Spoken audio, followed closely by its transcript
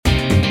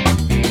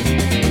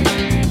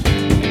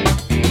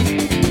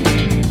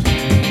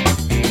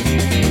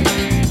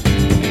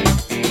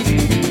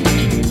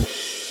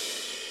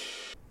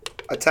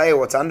tell you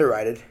what's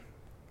underrated.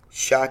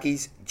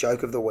 Sharky's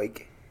joke of the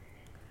week.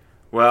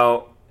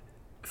 Well,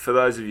 for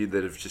those of you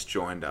that have just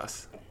joined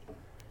us,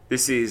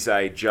 this is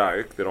a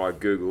joke that I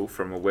Googled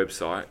from a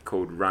website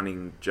called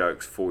Running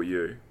Jokes For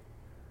You.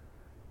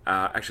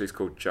 Actually, it's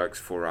called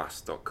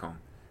jokesforus.com.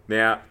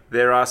 Now,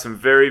 there are some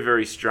very,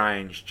 very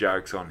strange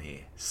jokes on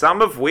here. Some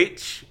of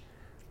which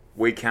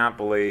we can't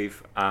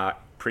believe are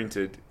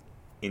printed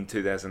in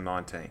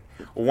 2019.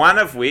 One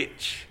of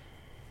which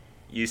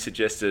you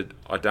suggested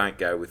I don't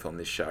go with on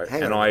this show,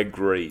 and I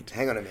agreed.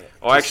 Hang on a minute.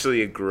 I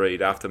actually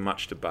agreed after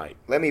much debate.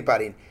 Let me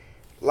butt in.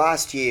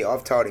 Last year,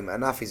 I've told him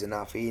enough is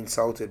enough. He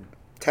insulted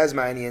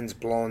Tasmanians,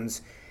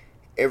 blondes,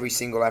 every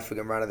single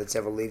African runner that's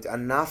ever lived.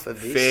 Enough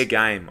of this. Fair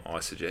game, I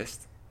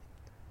suggest.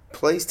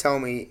 Please tell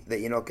me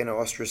that you're not going to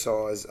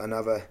ostracise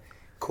another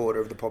quarter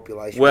of the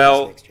population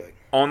Well, with this next joke.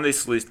 On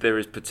this list, there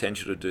is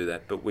potential to do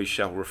that, but we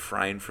shall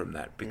refrain from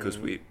that because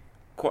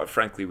quite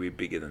frankly, we're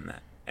bigger than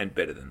that and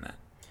better than that.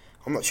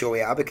 I'm not sure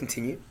we are, but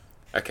continue.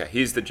 Okay,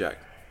 here's the joke.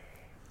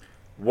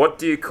 What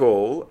do you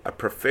call a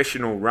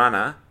professional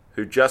runner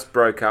who just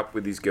broke up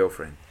with his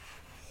girlfriend?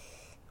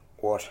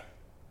 What?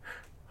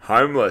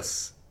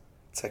 Homeless.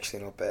 It's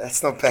actually not bad.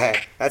 That's not bad.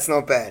 That's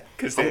not bad.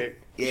 Because they're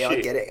Yeah,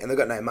 I get it. And they've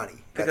got no money.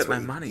 They've got no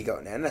money. You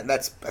got now. And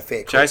that's a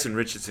fair call. Jason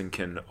Richardson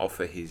can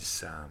offer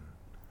his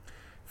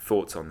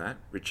thoughts on that.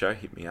 Richo,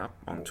 hit me up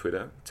on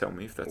Twitter. Tell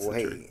me if that's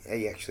the truth.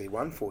 He actually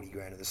won 40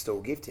 grand at the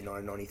Stall Gift in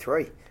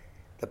 1993.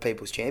 The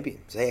People's Champion.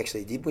 So he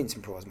actually did win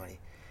some prize money.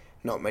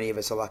 Not many of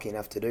us are lucky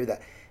enough to do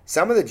that.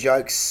 Some of the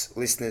jokes,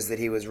 listeners, that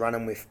he was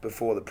running with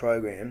before the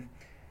program,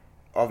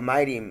 I've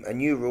made him a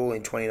new rule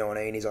in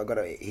 2019 is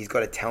he's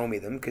got to tell me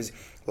them, because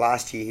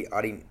last year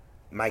I didn't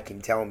make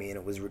him tell me and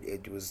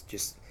it was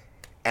just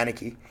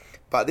anarchy.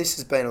 But this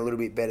has been a little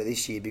bit better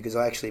this year because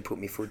I actually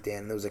put my foot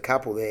down. There was a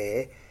couple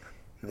there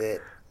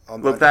that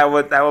they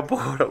were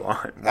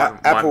borderline.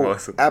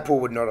 Apple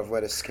would not have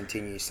let us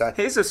continue. So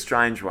here's a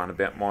strange one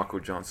about Michael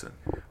Johnson.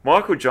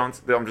 Michael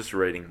Johnson. I'm just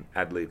reading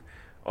ad lib.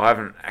 I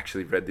haven't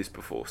actually read this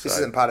before, so this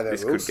isn't part of our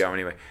this rules. could go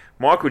anyway.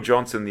 Michael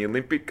Johnson, the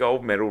Olympic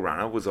gold medal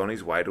runner, was on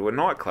his way to a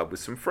nightclub with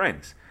some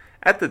friends.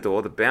 At the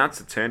door, the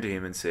bouncer turned to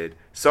him and said,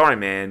 "Sorry,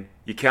 man,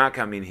 you can't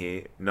come in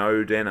here.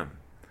 No denim."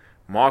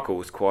 Michael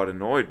was quite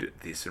annoyed at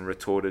this and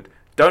retorted,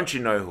 "Don't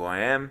you know who I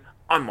am?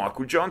 I'm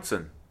Michael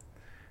Johnson."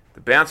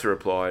 The bouncer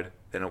replied,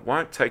 "Then it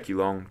won't take you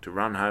long to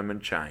run home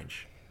and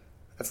change."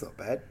 That's not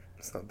bad.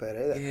 It's not bad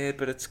either. Yeah,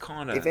 but it's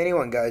kind of... If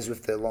anyone goes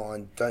with the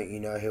line, "Don't you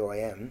know who I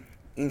am?"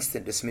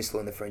 instant dismissal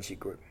in the friendship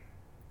group.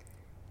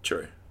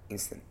 True.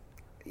 Instant.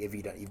 You've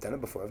done it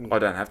before, haven't you? I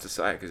don't have to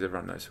say it because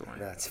everyone knows who I am.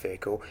 No, that's fair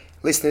call.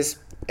 Listeners,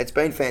 it's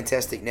been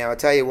fantastic. Now, I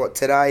tell you what,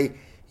 today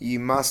you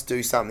must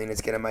do something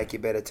that's going to make you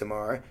better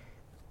tomorrow.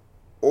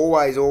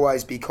 Always,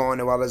 always be kind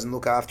to others and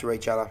look after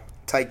each other.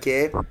 Take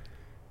care.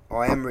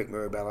 I am Rick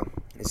Mirabella.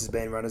 This has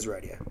been Runners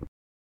Radio.